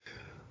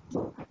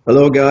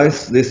Hello,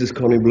 guys. This is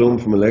Connie Bloom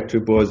from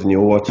Electric Boys, and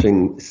you're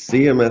watching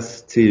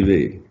CMS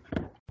TV.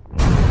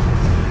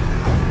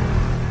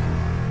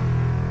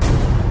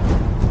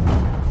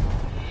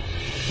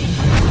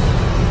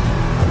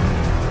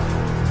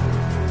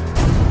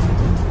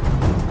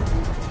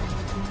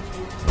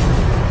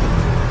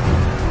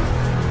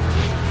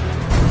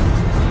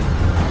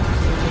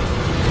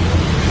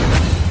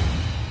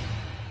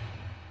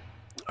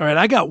 All right,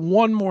 I got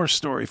one more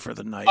story for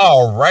the night.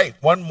 All right,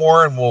 one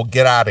more and we'll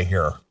get out of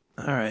here.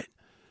 All right.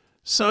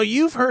 So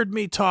you've heard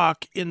me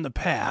talk in the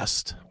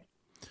past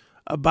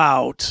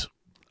about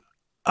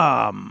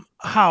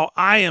how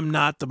I am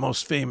not the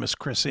most famous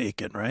Chris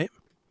Aiken, right?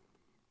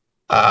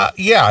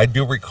 Yeah, I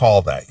do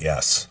recall that.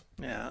 Yes.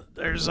 Yeah.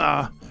 There's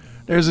a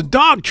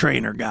dog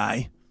trainer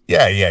guy.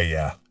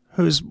 Yeah.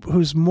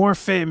 Who's more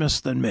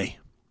famous than me.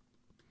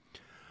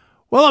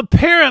 Well,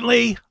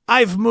 apparently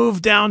I've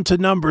moved down to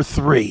number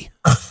 3.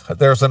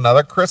 There's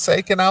another Chris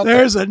Aiken out there?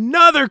 There's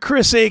another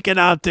Chris Aiken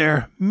out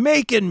there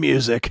making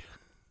music.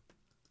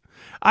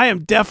 I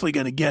am definitely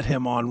going to get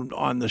him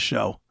on the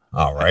show.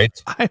 All right.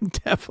 I'm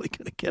definitely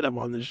going to get him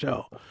on the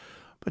show.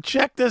 But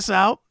check this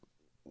out.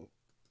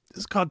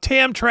 This is called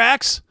Tam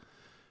Tracks.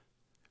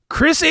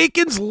 Chris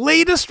Aiken's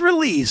latest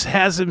release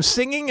has him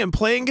singing and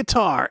playing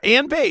guitar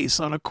and bass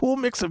on a cool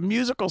mix of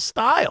musical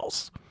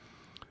styles.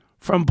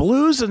 From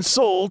blues and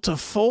soul to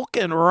folk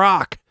and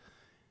rock.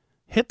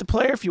 Hit the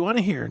player if you want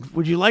to hear.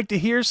 Would you like to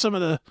hear some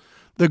of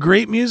the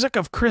great music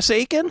of Chris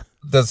Aiken?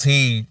 Does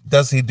he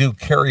do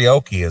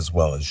karaoke as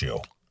well as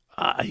you?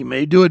 He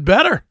may do it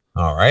better.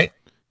 All right.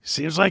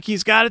 Seems like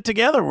he's got it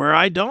together where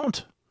I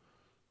don't.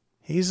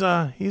 He's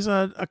a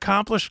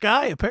accomplished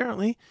guy,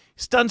 apparently.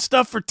 He's done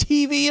stuff for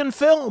TV and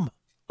film.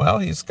 Well,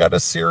 he's got a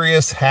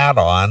serious hat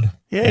on.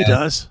 Yeah, he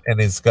does.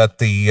 And he's got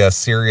the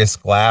serious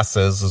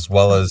glasses as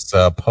well as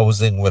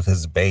posing with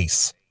his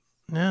bass.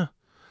 Yeah.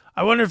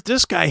 I wonder if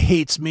this guy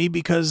hates me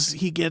because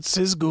he gets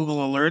his Google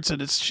alerts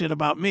and it's shit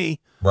about me.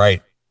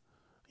 Right.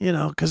 You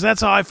know, because that's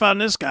how I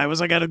found this guy.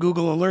 I got a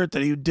Google alert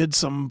that he did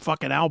some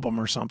fucking album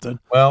or something.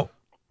 Well,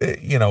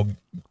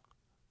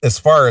 as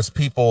far as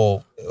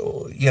people,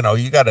 you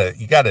gotta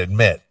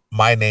admit,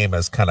 my name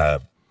is kind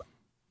of,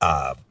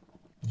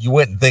 you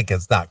wouldn't think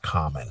it's not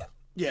common.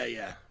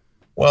 Yeah.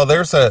 Well,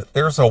 there's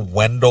a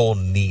Wendell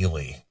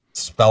Neely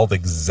spelled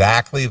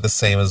exactly the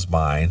same as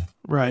mine.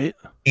 Right.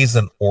 He's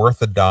an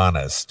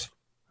orthodontist.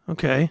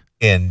 Okay.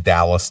 In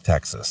Dallas,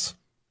 Texas.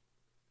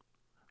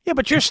 Yeah,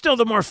 but you're still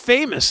the more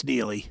famous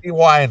Neely.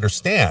 Well, I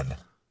understand.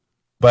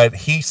 But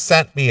he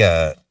sent me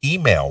a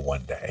email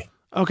one day.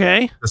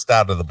 Okay. Just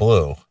out of the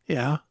blue.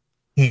 Yeah.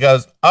 He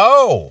goes,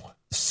 "Oh,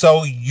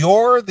 so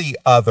you're the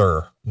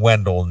other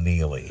Wendell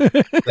Neely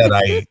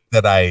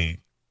that I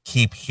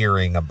keep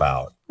hearing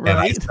about." Right. And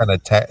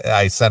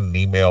I sent an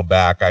email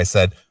back. I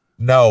said,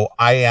 "No,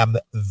 I am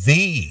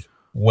the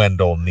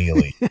Wendell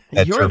Neely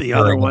that you're the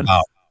other one.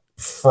 About.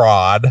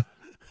 Fraud."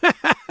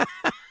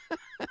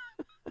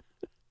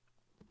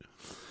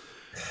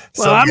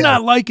 Well, I'm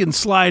not liking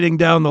sliding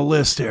down the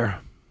list here.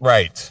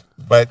 Right.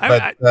 But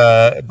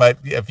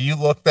if you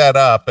look that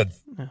up and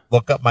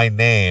look up my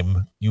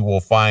name, you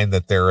will find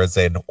that there is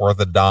an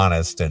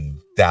orthodontist in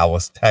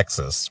Dallas,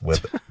 Texas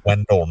with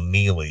Wendell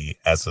Neely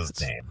as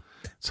his name.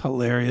 It's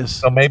hilarious.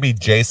 So maybe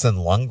Jason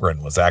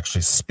Lundgren was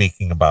actually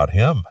speaking about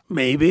him.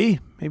 Maybe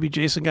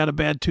Jason got a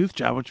bad tooth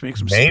job, which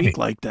makes him speak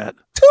like that.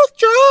 Tooth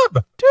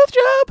job.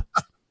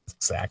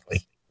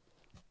 Exactly.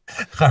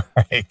 All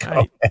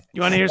right.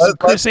 You want to hear some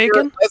Chris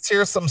Aiken? Let's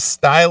hear some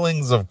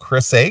stylings of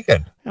Chris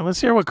Aiken. Yeah, let's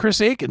hear what Chris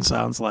Aiken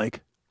sounds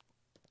like.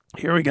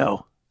 Here we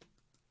go.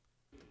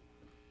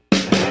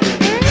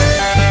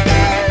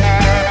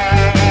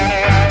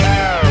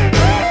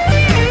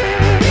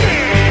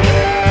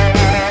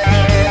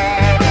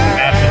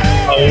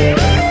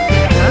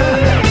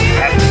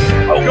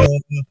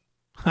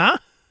 Huh?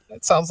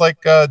 That sounds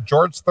like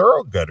George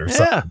Thorogood or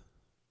something.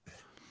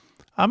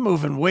 I'm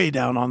moving way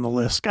down on the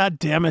list. God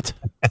damn it.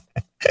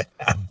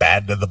 I'm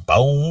bad to the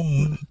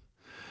bone.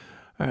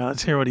 All right,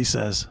 let's hear what he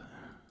says.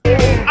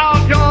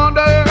 Out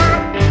yonder,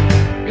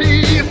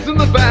 peace in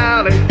the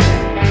valley.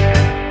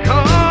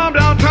 Come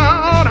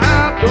downtown,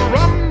 have to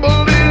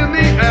rumble in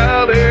the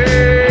alley.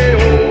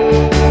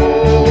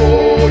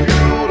 Oh,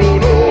 you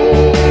don't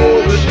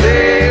know the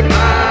shape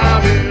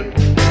I'm in.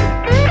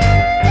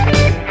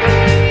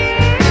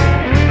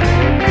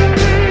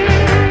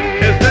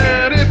 Has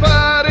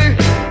anybody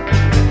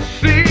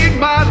seen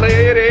my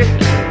lady?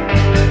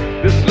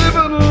 This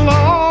living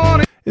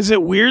alone. Is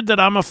it weird that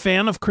I'm a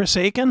fan of Chris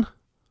Aiken?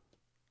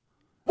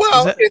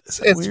 Well, it's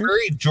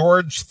very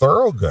George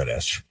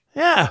Thorogoodish.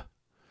 Yeah.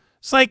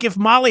 It's like if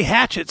Molly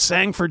Hatchet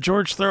sang for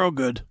George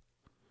Thorogood.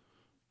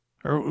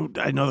 Or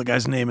I know the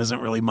guy's name isn't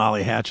really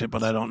Molly Hatchet,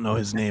 but I don't know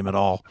his name at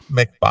all.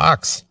 Mick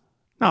Box.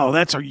 No,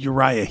 that's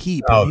Uriah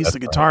Heep. Oh, he's the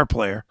guitar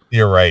player.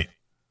 You're right.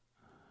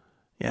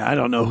 Yeah, I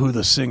don't know who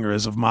the singer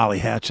is of Molly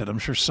Hatchet. I'm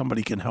sure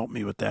somebody can help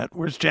me with that.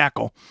 Where's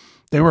Jackal?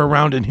 They were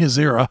around in his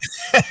era.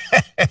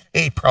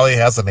 He probably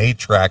has an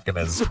 8-track in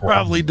his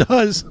Probably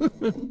does.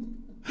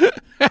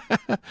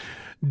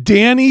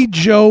 Danny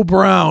Joe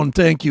Brown.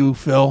 Thank you,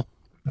 Phil.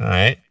 All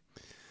right.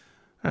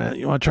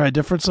 You want to try a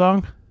different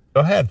song?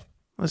 Go ahead.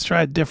 Let's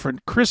try a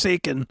different. Chris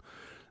Aiken.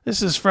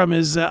 This is from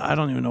his, I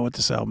don't even know what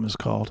this album is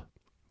called.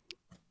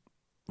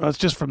 Well, it's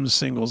just from the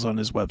singles on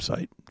his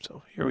website.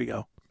 So here we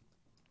go.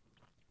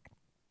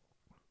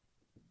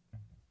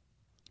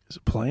 Is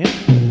it playing?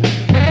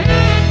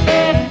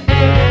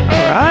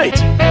 All right.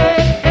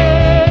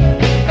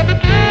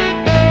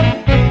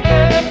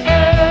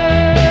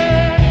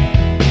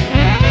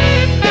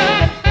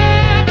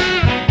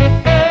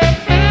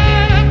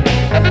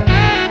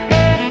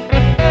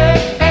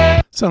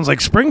 Sounds like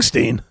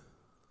Springsteen.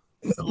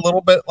 A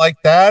little bit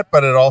like that,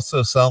 but it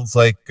also sounds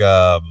like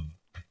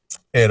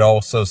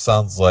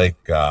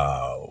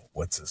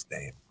what's his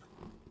name?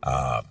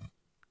 I'm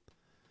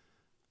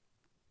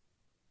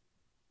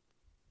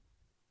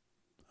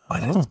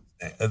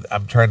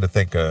trying to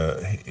think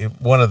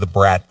one of the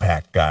Brat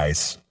Pack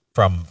guys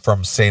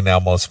from St.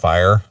 Elmo's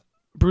Fire.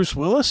 Bruce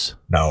Willis?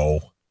 No.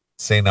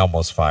 St.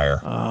 Elmo's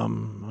Fire. I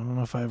don't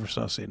know if I ever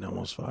saw St.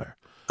 Elmo's Fire.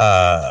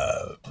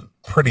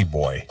 Pretty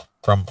Boy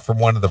from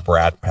one of the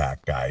Brat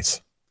Pack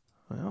guys.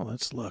 Well,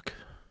 let's look.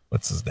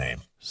 What's his name?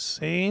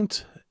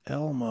 St.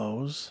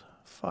 Elmo's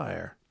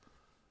Fire.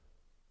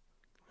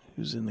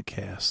 Who's in the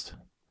cast?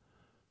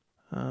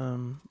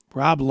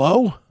 Rob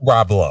Lowe?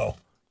 Rob Lowe.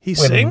 He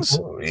sings?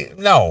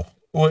 No.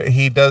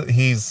 He does.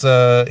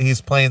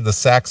 He's playing the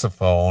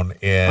saxophone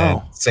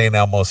in St.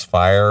 Elmo's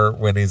Fire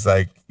when he's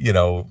like,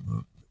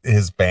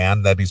 his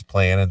band that he's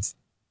playing.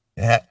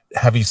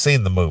 Have you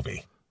seen the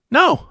movie?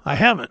 No, I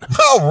haven't.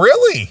 Oh,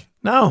 really?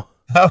 No.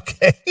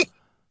 Okay.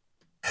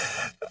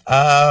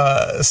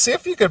 See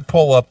if you can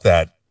pull up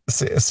that.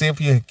 See if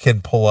you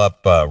can pull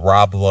up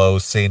Rob Lowe,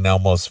 St.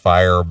 Elmo's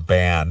Fire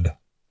band.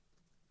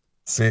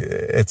 See,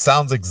 it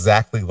sounds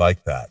exactly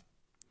like that.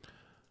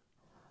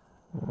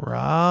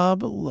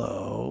 Rob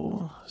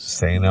Lowe,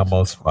 St.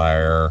 Elmo's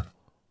Fire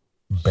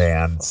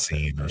band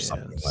scene or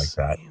something like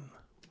that.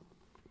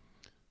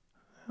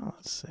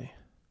 Let's see.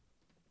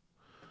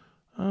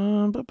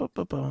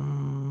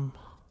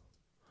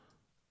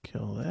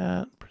 Kill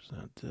that.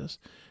 Present this.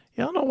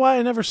 Yeah, I don't know why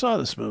I never saw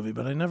this movie,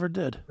 but I never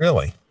did.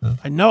 Really?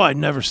 I know I'd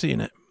never seen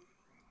it.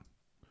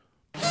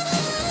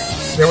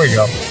 There we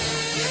go.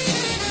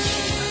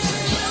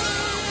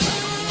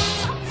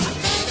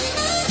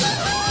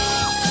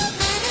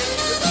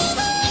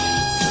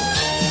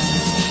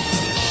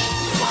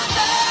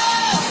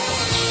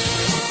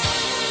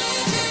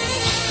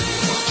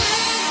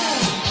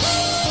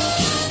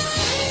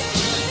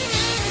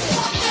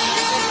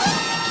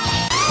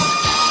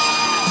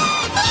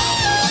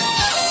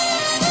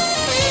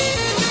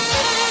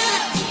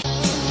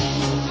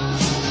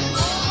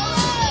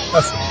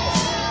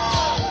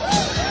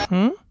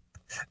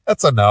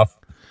 That's enough.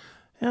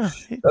 Yeah.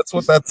 That's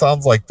what that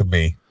sounds like to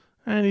me.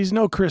 And he's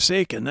no Chris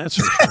Aiken, that's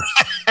for sure.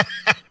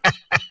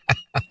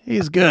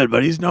 He's good,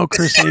 but he's no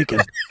Chris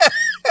Aiken.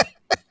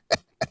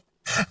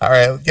 All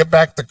right, get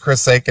back to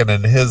Chris Aiken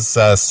and his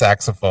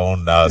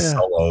saxophone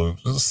solo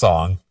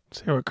song.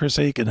 See what Chris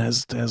Aiken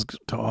has to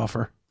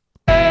offer.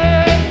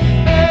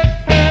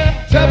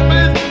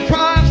 Seven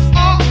crimes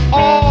are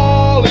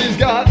all he's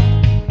got.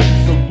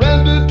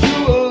 Surrender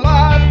to a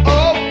life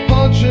of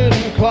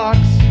punching clocks.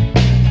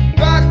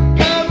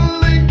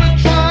 Backpedaling but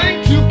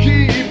trying to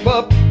keep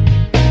up.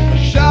 A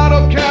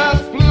shadow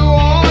cast flew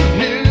on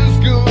his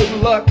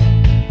good luck.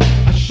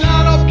 A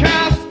shadow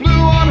cast flew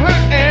on her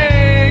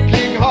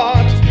aching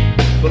heart.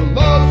 The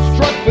love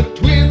struck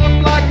between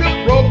them like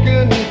a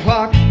broken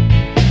clock.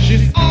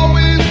 She's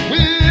always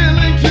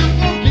willing to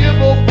forgive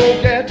or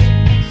forget.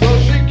 So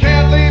she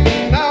can't leave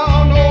me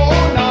now,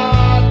 no,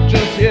 not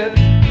just yet.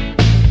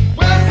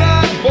 West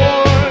Side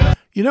Boy.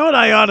 You know what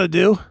I ought to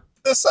do?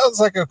 This sounds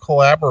like a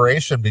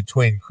collaboration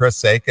between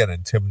Chris Aiken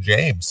and Tim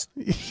James.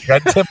 You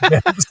got Tim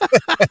James.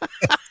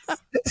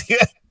 You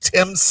got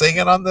Tim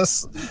singing on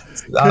this.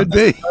 Could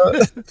be.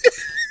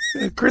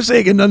 Chris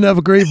Aiken doesn't have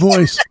a great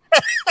voice.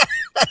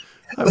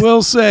 I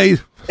will say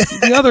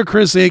the other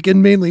Chris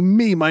Aiken, mainly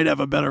me, might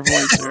have a better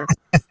voice here.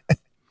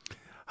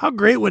 How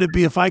great would it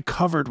be if I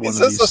covered one of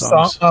these songs? Is this a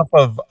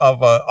song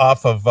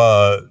off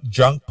of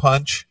Junk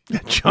Punch?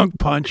 Junk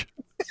Punch.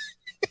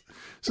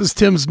 This is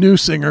Tim's new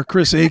singer,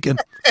 Chris Aiken.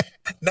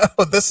 No,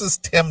 this is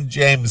Tim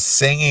James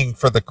singing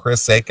for the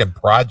Chris Aiken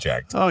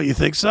project. Oh, you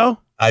think so?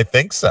 I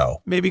think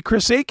so. Maybe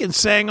Chris Aiken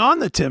sang on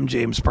the Tim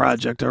James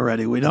project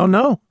already. We don't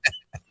know.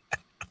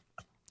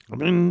 I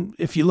mean,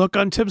 if you look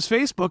on Tim's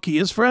Facebook, he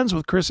is friends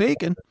with Chris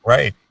Aiken.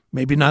 Right.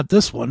 Maybe not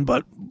this one,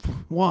 but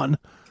one.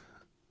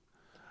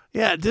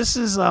 Yeah, this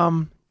is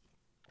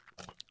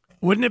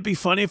wouldn't it be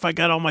funny if I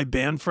got all my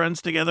band friends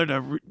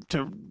together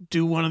to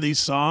do one of these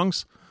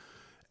songs?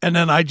 And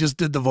then I just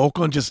did the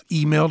vocal and just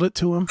emailed it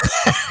to him.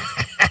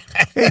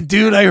 Hey,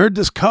 dude, I heard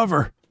this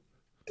cover.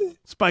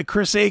 It's by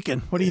Chris Aiken.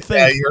 What do you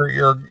think?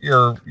 Yeah,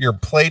 you're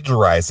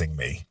plagiarizing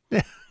me.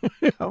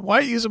 Why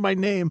are you using my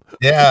name?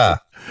 Yeah.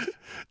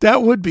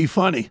 That would be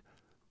funny.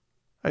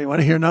 Hey, you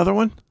want to hear another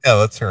one? Yeah,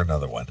 let's hear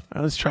another one. All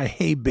right, let's try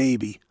Hey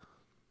Baby.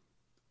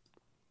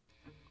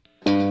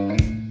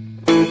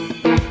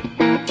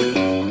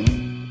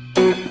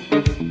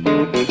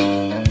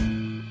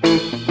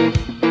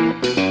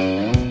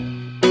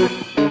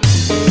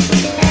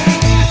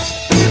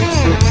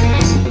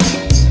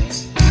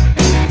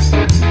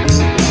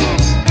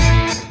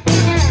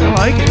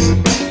 like it.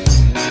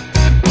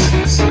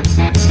 I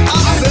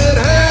said,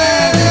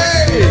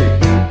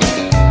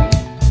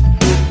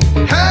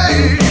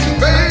 hey,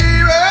 baby,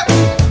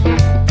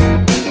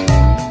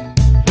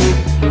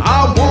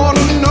 I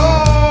wanna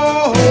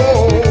know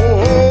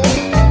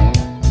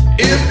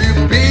if you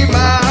be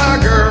my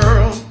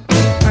girl.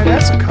 All right,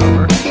 that's a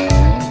cover.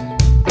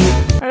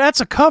 All right,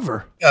 that's a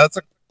cover. Yeah,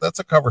 that's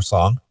a cover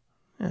song.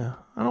 Yeah,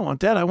 I don't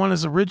want that. I want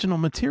his original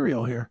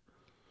material here.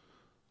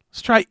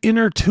 Let's try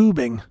Inner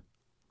Tubing.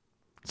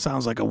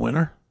 Sounds like a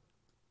winner.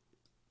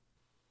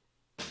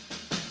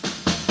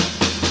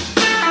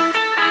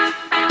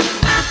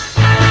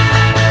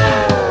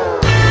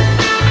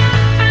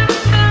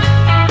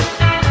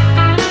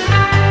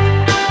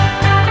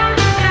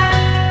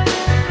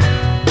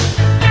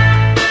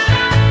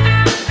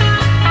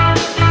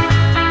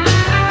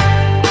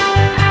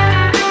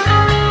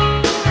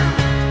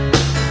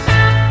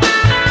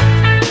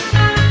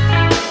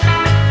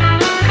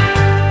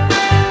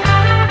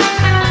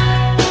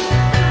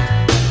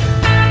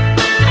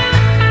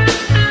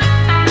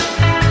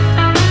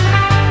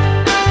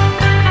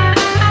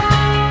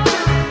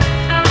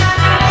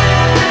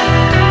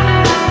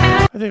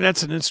 I think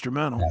that's an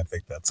instrumental. Yeah, I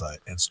think that's an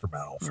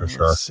instrumental for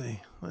sure.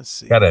 Let's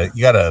see. You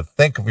gotta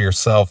think of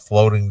yourself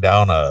floating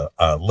down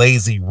a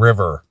lazy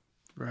river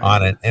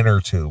on an inner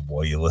tube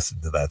while you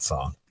listen to that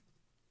song.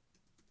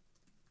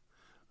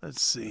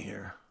 Let's see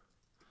here.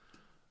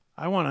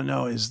 I want to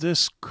know, is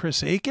this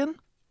Chris Aiken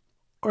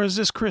or is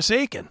this Chris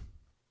Aiken?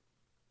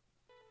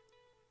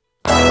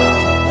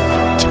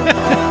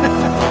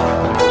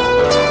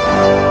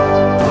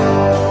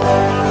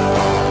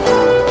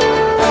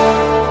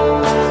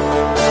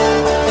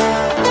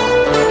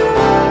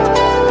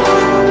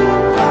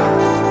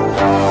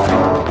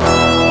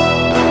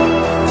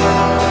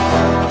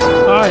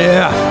 Oh,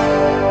 yeah.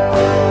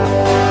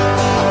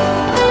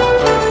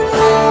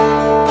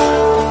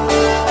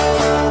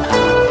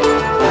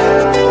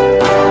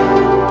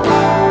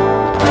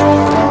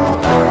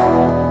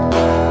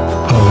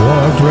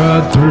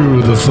 Right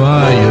through the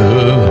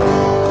fire,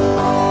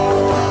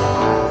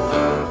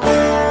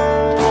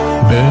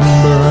 been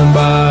burned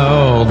by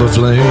all the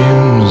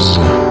flames,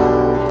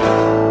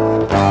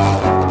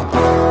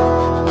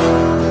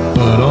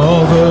 but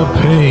all the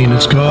pain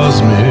it's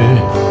caused me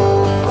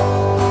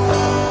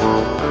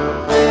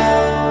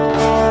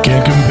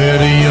can't compare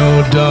to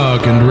your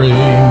darkened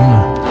rain.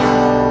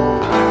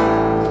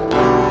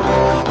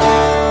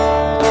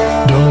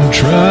 Don't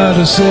try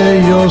to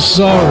say you're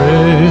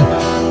sorry.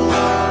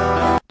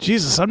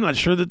 Jesus, I'm not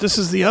sure that this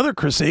is the other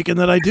Chris Aiken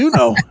that I do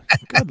know.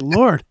 Good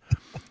Lord.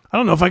 I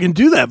don't know if I can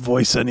do that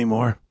voice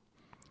anymore.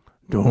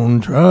 Don't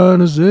try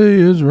to say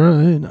it's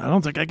right. I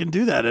don't think I can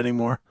do that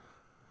anymore.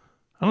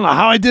 I don't know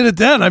how I did it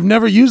then. I've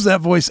never used that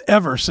voice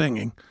ever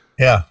singing.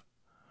 Yeah.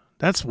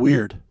 That's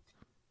weird.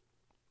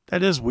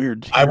 That is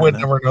weird. I would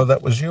never know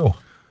that was you.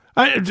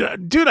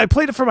 Dude, I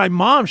played it for my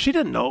mom. She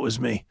didn't know it was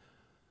me.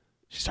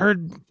 She's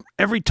heard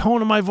every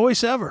tone of my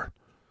voice ever.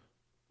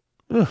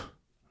 Ugh.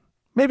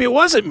 Maybe it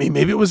wasn't me.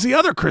 Maybe it was the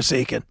other Chris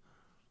Aiken.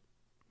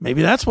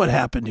 Maybe that's what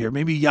happened here.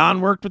 Maybe Jan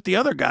worked with the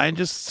other guy and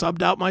just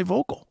subbed out my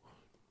vocal.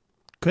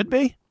 Could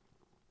be.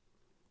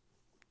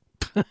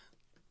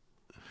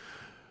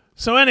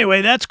 So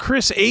anyway, that's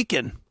Chris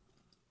Aiken.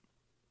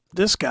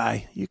 This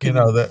guy. You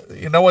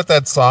know what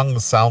that song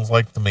sounds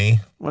like to me?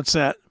 What's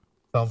that?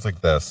 Sounds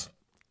like this.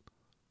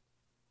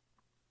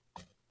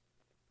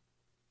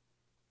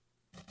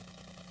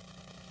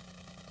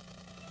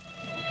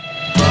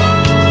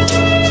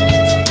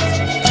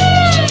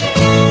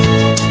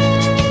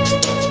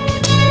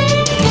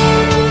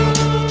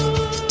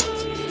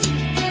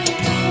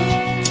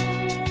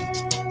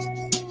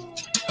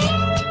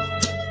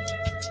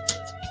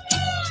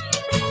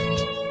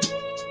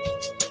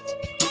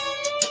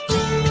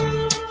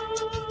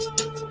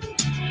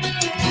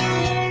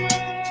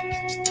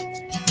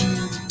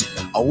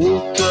 I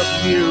woke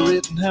up near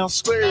Rittenhouse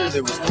Square.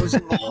 There was noise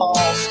in the hall,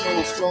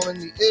 snow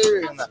flowing in the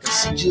air, and I could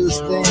see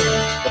just then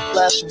the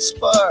flashing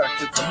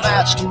spark of the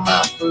match to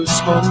my first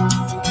smoke.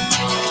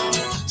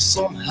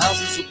 Some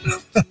houses are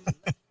built.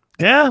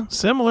 Yeah,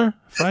 similar.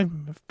 If I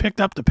picked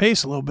up the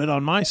pace a little bit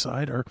on my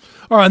side, or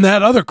on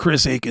that other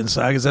Chris Aiken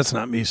side, because that's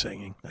not me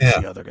singing.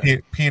 That's the other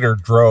guy. Peter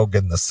Droge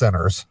and the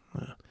Sinners.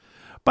 Yeah.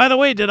 By the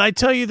way, did I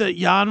tell you that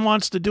Jan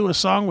wants to do a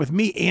song with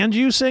me and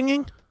you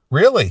singing?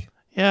 Really?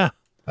 Yeah.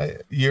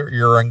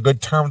 You're on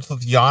good terms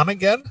with Jan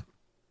again?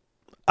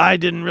 I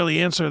didn't really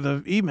answer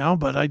the email,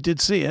 but I did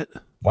see it.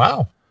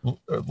 Wow.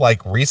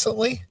 Like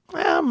recently?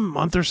 A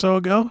month or so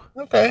ago.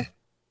 Okay.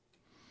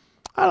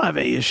 I don't have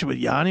any issue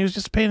with Jan. He was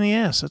just a pain in the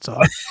ass. That's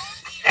all.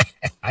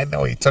 I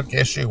know he took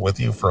issue with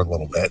you for a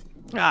little bit.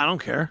 I don't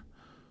care.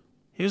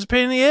 He was a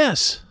pain in the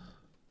ass.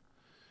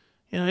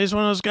 You know, he's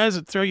one of those guys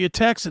that throw you a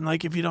text and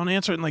like if you don't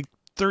answer it in like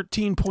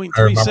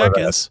 13.3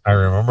 seconds. I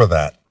remember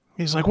that.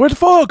 He's like, what the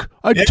fuck?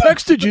 I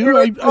texted you.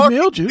 I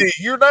mailed you.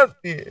 You're not.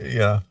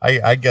 Yeah,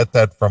 I get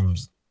that from,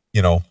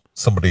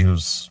 somebody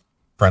who's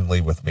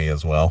friendly with me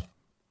as well.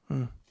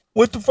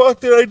 What the fuck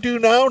did I do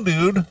now,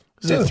 dude?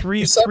 Is it a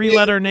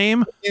three-letter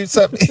name? You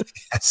sent me,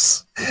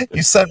 yes.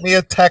 You sent me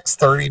a text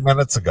 30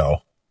 minutes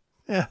ago.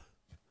 Yeah.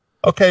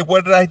 Okay,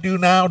 what did I do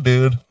now,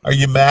 dude? Are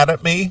you mad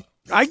at me?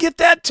 I get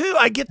that too.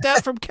 I get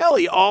that from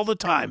Kelly all the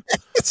time.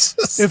 It's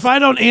just, If I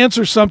don't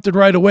answer something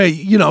right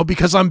away,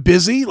 because I'm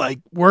busy, like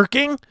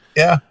working,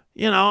 yeah.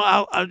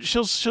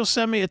 she'll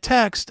send me a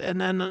text, and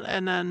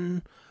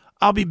then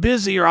I'll be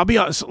busy, or a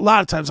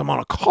lot of times I'm on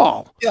a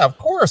call. Yeah, of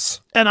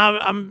course. And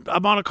I'm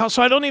on a call,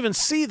 so I don't even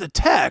see the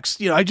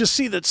text. I just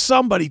see that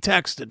somebody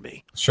texted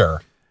me.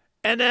 Sure.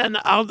 And then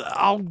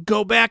I'll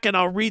go back and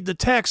I'll read the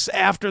text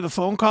after the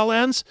phone call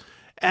ends,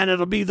 and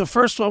it'll be the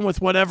first one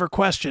with whatever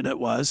question it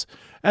was,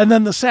 and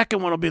then the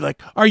second one will be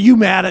like, "Are you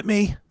mad at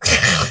me?"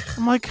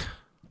 I'm like,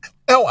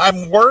 "No,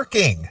 I'm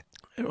working."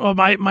 Well,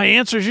 my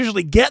answer is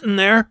usually getting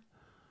there.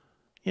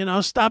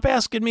 Stop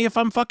asking me if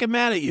I'm fucking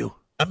mad at you.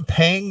 I'm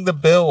paying the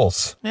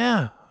bills.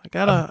 Yeah, I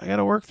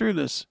gotta work through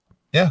this.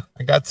 Yeah,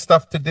 I got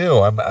stuff to do.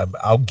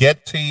 I'll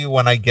get to you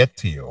when I get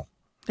to you.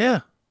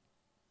 Yeah,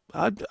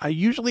 I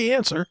usually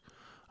answer.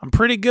 I'm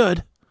pretty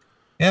good.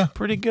 Yeah,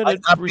 pretty good at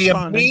not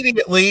responding be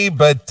immediately,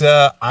 but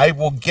I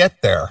will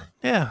get there.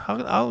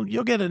 Yeah,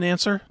 you'll get an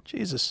answer.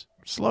 Jesus,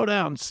 slow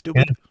down,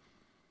 stupid.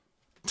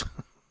 Yeah.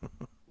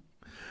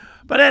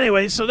 But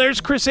anyway, so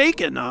there's Chris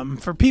Aiken.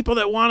 For people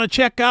that want to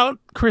check out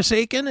Chris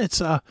Aiken,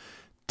 it's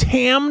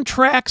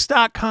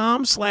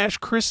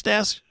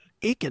tamtracks.com/Chris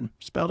Aiken,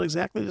 spelled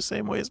exactly the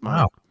same way as mine.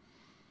 Wow.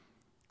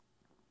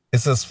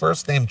 Is his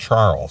first name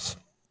Charles?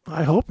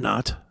 I hope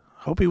not.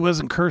 Hope he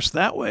wasn't cursed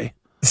that way.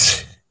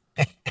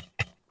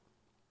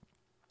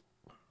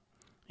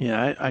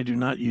 Yeah, I do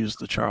not use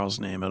the Charles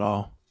name at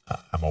all.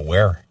 I'm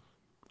aware.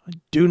 I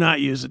do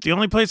not use it. The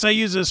only place I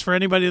use this for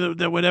anybody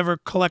that would ever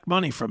collect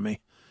money from me.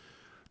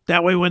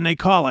 That way, when they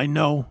call, I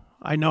know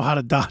how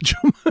to dodge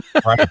them.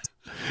 Right.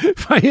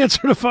 If I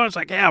answer the phone, it's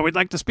like, yeah, we'd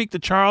like to speak to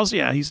Charles.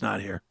 Yeah, he's not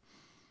here.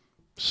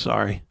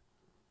 Sorry.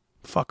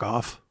 Fuck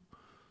off.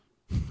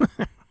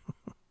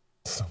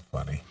 So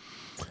funny.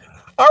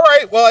 All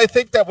right. Well, I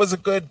think that was a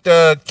good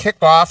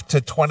kickoff to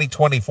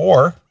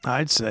 2024.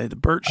 I'd say the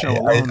Burt Show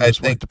alone I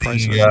think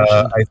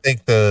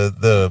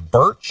the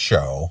Burt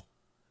Show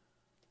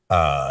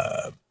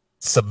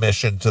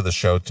submission to the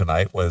show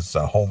tonight was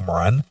a home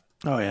run.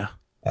 Oh, yeah.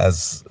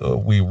 As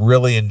we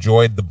really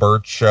enjoyed the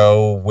Burt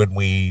Show when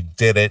we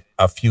did it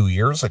a few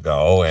years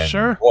ago. And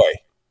sure. Boy,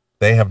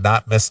 they have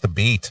not missed a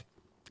beat.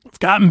 It's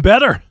gotten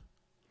better.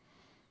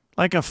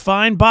 Like a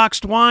fine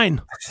boxed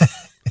wine.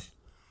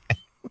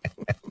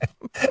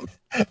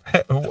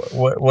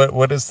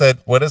 What is that?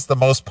 What is the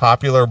most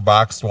popular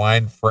boxed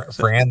wine?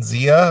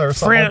 Franzia or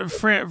something?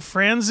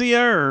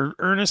 Franzia or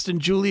Ernest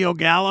and Julio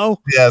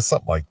Gallo? Yeah,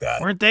 something like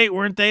that. Weren't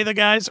they the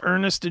guys?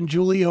 Ernest and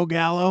Julio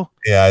Gallo?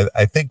 Yeah,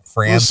 I think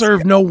Franzia. Will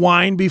serve no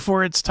wine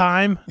before it's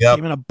time. Yep.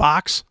 Even a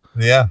box.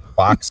 Yeah,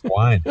 boxed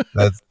wine.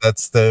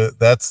 That's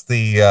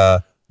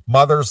the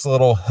mother's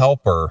little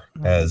helper,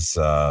 as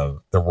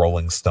the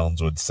Rolling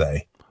Stones would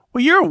say.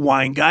 Well, you're a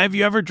wine guy. Have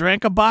you ever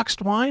drank a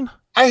boxed wine?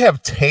 I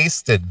have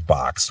tasted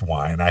boxed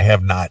wine. I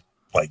have not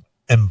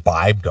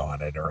imbibed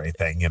on it or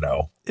anything,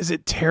 Is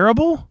it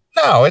terrible?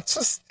 No,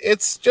 it's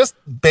just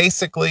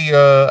basically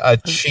a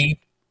cheap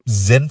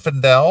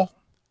Zinfandel.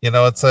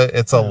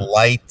 It's a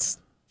light,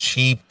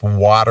 cheap,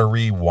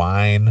 watery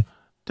wine.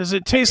 Does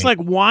it taste like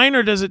wine,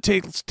 or does it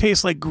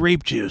taste like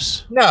grape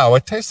juice? No,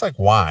 it tastes like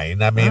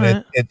wine. I mean,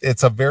 right.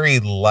 It's a very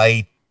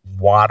light,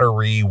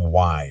 watery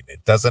wine.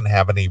 It doesn't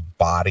have any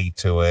body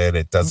to it.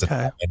 It doesn't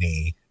have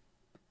any,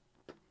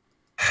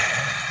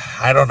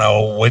 I don't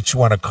know what you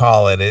want to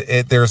call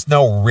it. There's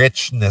no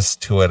richness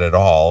to it at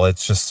all.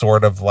 It's just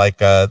sort of like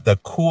the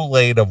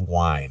Kool-Aid of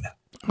wine.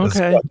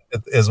 Okay.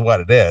 Is what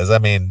it is. I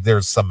mean,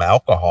 there's some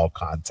alcohol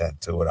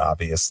content to it,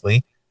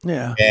 obviously.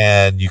 Yeah.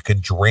 And you can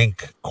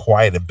drink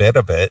quite a bit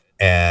of it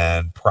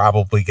and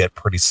probably get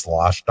pretty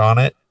sloshed on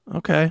it.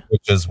 Okay.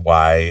 Which is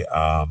why,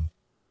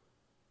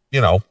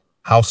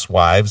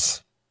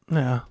 housewives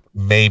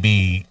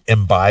maybe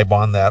imbibe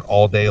on that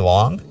all day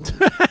long.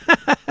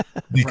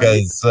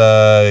 Because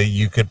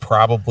you could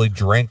probably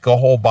drink a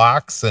whole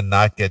box and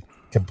not get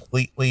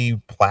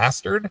completely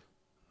plastered.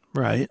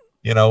 Right.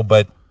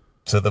 But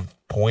to the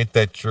point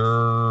that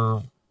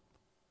you're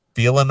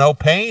feeling no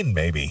pain,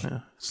 maybe. Yeah.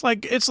 It's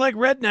like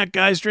redneck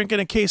guys drinking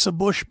a case of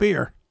Busch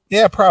beer.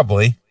 Yeah,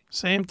 probably.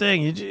 Same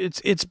thing.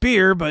 It's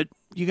beer, but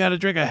you got to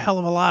drink a hell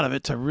of a lot of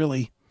it to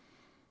really,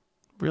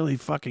 really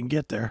fucking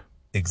get there.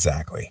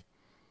 Exactly.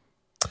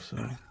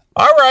 So.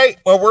 All right.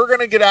 Well, we're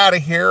going to get out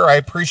of here. I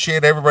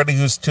appreciate everybody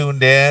who's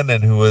tuned in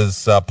and who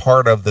is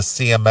part of the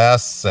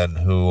CMS and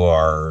who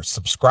are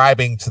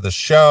subscribing to the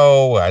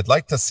show. I'd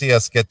like to see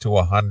us get to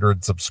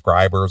 100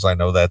 subscribers. I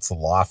know that's a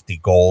lofty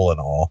goal and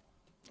all.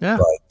 Yeah.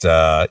 But,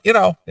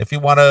 if you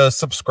want to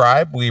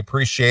subscribe, we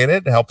appreciate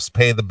it. It helps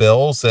pay the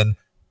bills. And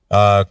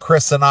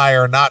Chris and I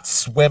are not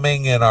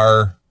swimming in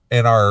our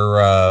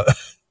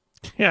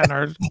Yeah, and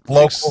our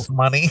locals'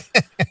 money.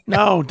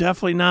 No,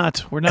 definitely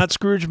not. We're not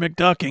Scrooge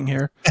McDucking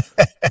here.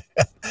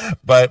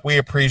 But we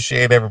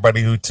appreciate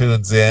everybody who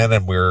tunes in,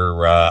 and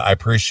I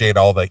appreciate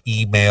all the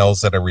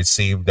emails that I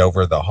received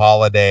over the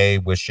holiday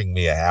wishing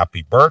me a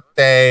happy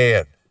birthday,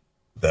 and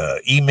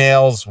the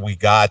emails we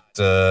got,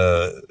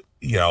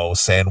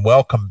 saying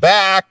welcome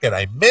back, and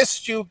I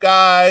missed you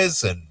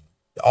guys, and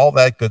all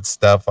that good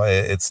stuff.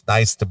 It's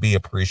nice to be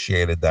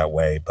appreciated that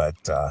way. But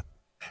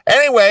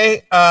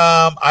anyway,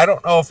 I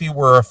don't know if you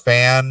were a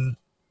fan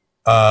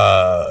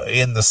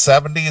in the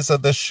 70s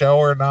of this show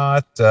or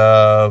not.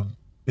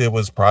 It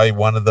was probably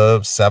one of the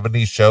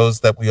 70s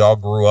shows that we all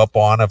grew up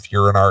on if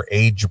you're in our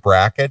age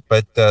bracket.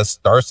 But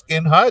Starsky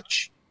and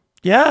Hutch.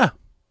 Yeah.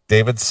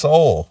 David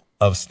Soul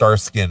of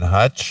Starsky and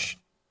Hutch.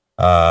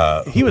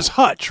 He was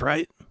Hutch,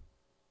 right?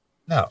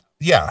 No.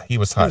 Yeah, he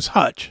was Hutch. He was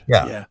Hutch.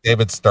 Yeah.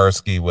 David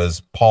Starsky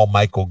was Paul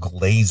Michael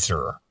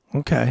Glazer.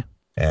 Okay.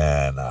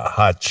 And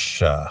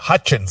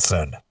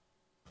Hutchinson.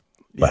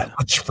 But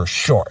Hutch for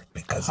short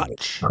because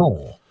it's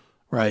cool.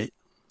 Right.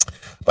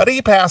 But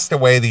he passed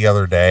away the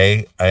other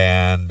day,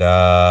 and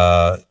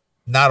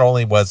not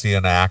only was he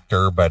an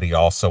actor, but he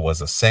also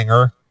was a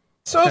singer.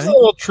 So as a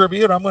little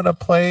tribute, I'm going to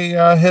play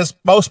his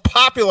most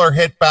popular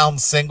hit-bound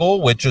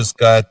single, which has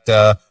got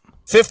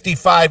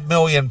 55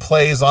 million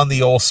plays on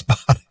the old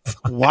Spotify.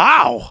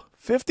 Wow.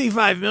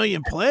 55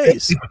 million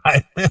plays.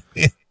 55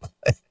 million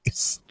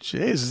plays.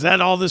 Jeez, is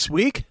that all this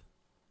week?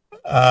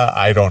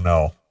 I don't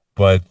know.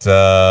 But,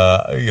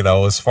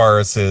 as far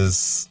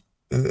as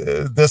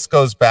this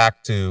goes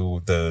back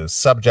to the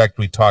subject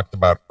we talked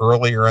about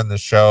earlier in the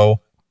show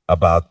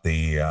about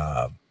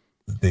the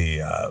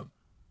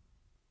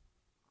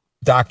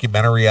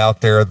documentary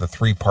out there, the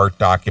 3-part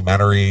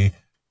documentary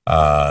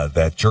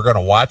that you're going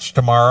to watch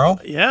tomorrow.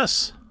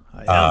 Yes,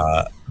 I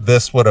am.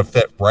 This would have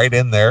fit right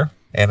in there,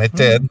 and it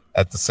did.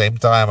 At the same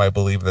time, I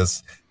believe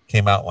this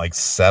came out like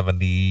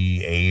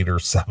 78 or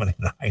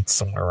 79,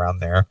 somewhere around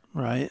there.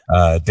 Right.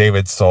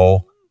 David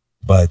Soul.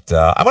 But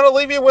I'm going to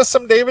leave you with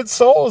some David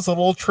Soul as a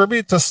little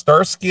tribute to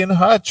Starsky and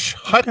Hutch.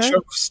 Hutch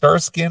of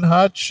Starsky and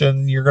Hutch,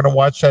 and you're going to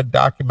watch that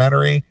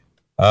documentary.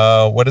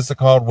 What is it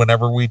called? What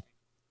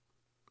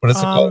is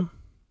it called?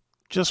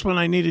 Just When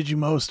I Needed You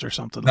Most or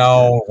something.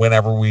 No, like that.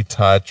 Whenever We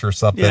Touch or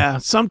something. Yeah,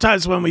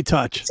 Sometimes When We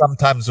Touch.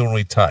 Sometimes When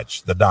We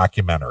Touch, the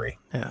documentary.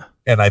 Yeah.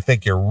 And I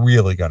think you're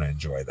really going to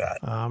enjoy that.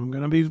 I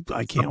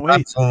can't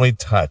wait. When We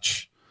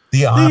Touch.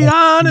 The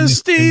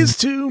honesty's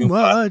too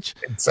much.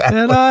 Exactly.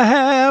 And I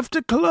have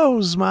to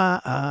close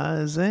my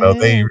eyes and so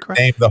they cry.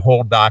 named the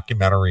whole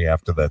documentary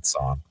after that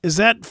song.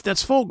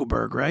 That's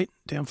Fogelberg, right?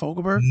 Dan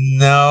Fogelberg?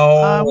 No.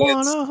 I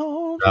wanna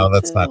hold no, you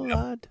that's not till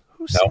him.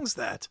 Who sings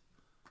that?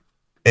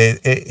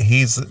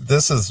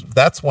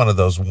 That's one of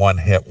those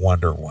one-hit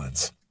wonder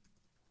ones.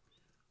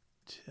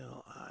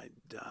 Till I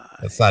die.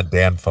 It's not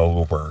Dan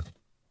Fogelberg.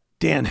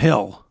 Dan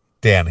Hill.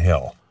 Dan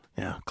Hill.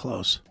 Yeah,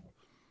 close.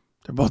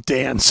 They're both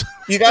Dans.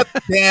 You got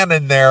the Dan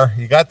in there.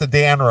 You got the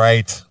Dan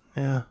right.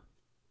 Yeah.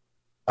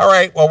 All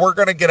right. Well, we're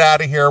going to get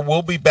out of here.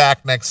 We'll be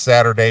back next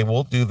Saturday.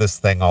 We'll do this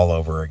thing all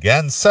over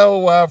again.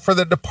 So for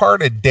the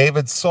departed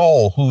David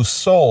Soul, whose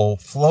soul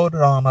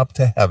floated on up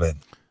to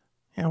heaven.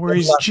 Yeah, where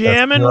he's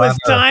jamming with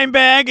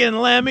Dimebag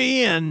and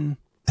Lemmy and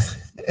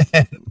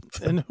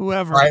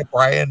whoever.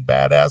 Brian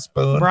Badass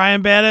Boone.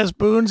 Brian Badass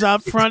Boone's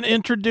out front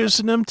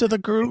introducing them to the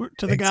group,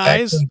 to the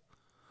guys.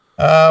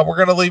 We're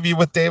going to leave you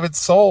with David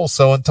Soul.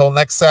 So until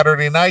next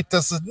Saturday night,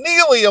 this is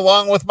Neely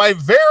along with my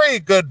very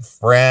good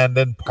friend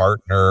and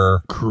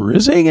partner,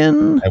 Chris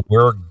Hagan. And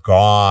we're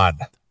gone.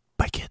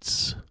 Bye,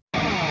 kids.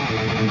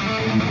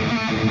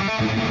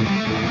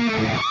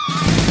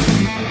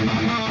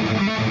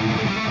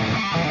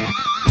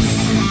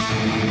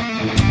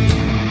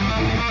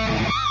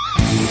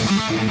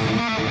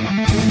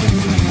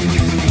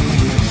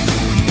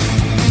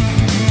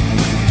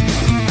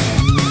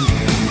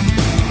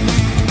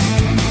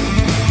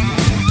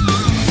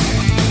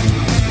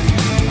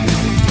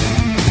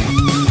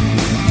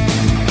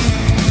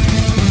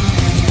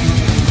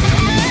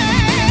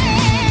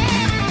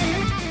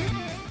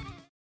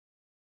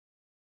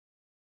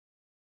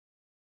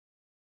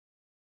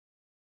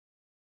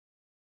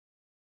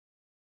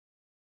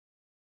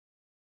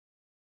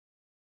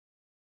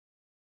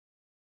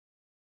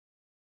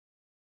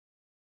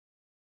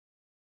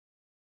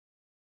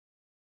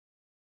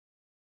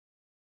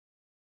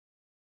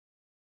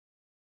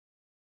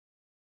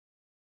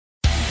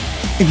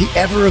 In the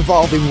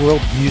ever-evolving world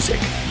of music,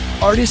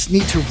 artists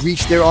need to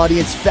reach their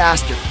audience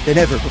faster than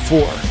ever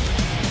before.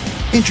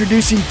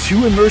 Introducing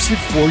Too Immersive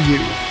for You,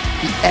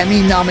 the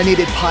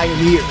Emmy-nominated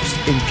pioneers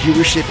in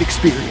viewership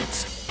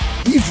experience.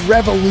 We've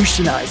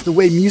revolutionized the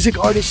way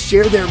music artists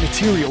share their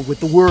material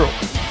with the world.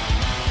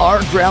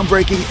 Our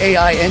groundbreaking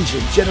AI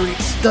engine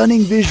generates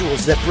stunning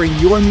visuals that bring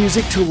your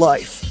music to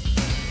life.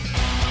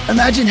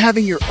 Imagine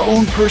having your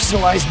own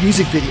personalized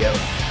music video,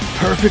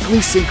 perfectly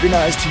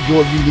synchronized to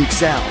your unique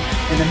sound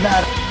in a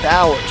matter of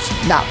hours,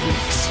 not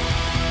weeks.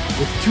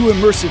 With Too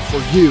Immersive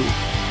for You,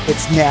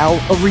 it's now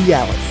a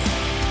reality.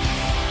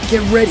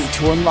 Get ready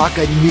to unlock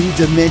a new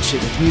dimension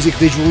of music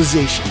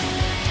visualization.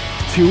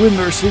 Too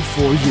immersive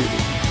for you,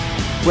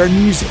 where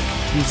music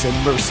meets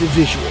immersive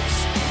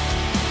visuals.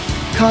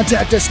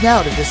 Contact us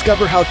now to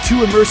discover how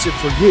Too Immersive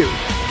for You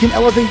can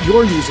elevate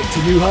your music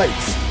to new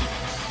heights.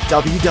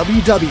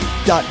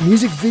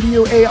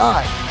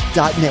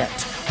 www.musicvideoai.net